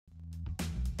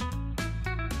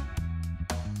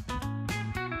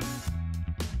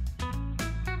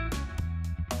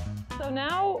So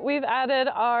now we've added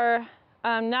our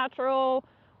natural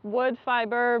wood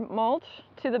fiber mulch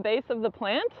to the base of the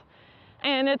plant,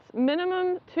 and it's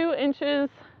minimum 2 inches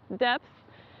depth,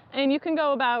 and you can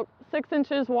go about 6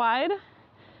 inches wide.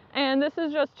 And this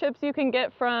is just chips you can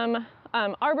get from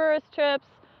arborist chips,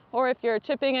 or if you're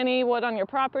chipping any wood on your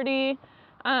property,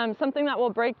 something that will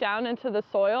break down into the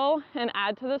soil and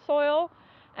add to the soil.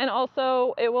 And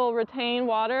also it will retain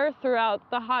water throughout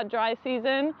the hot, dry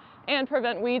season and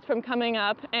prevent weeds from coming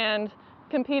up and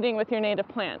competing with your native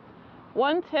plant.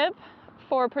 One tip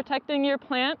for protecting your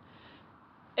plant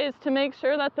is to make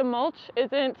sure that the mulch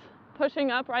isn't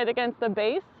pushing up right against the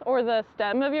base or the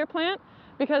stem of your plant,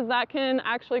 because that can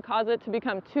actually cause it to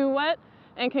become too wet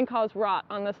and can cause rot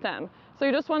on the stem. So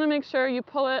you just want to make sure you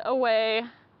pull it away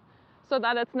so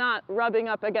that it's not rubbing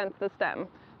up against the stem.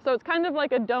 So it's kind of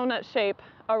like a donut shape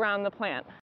around the plant.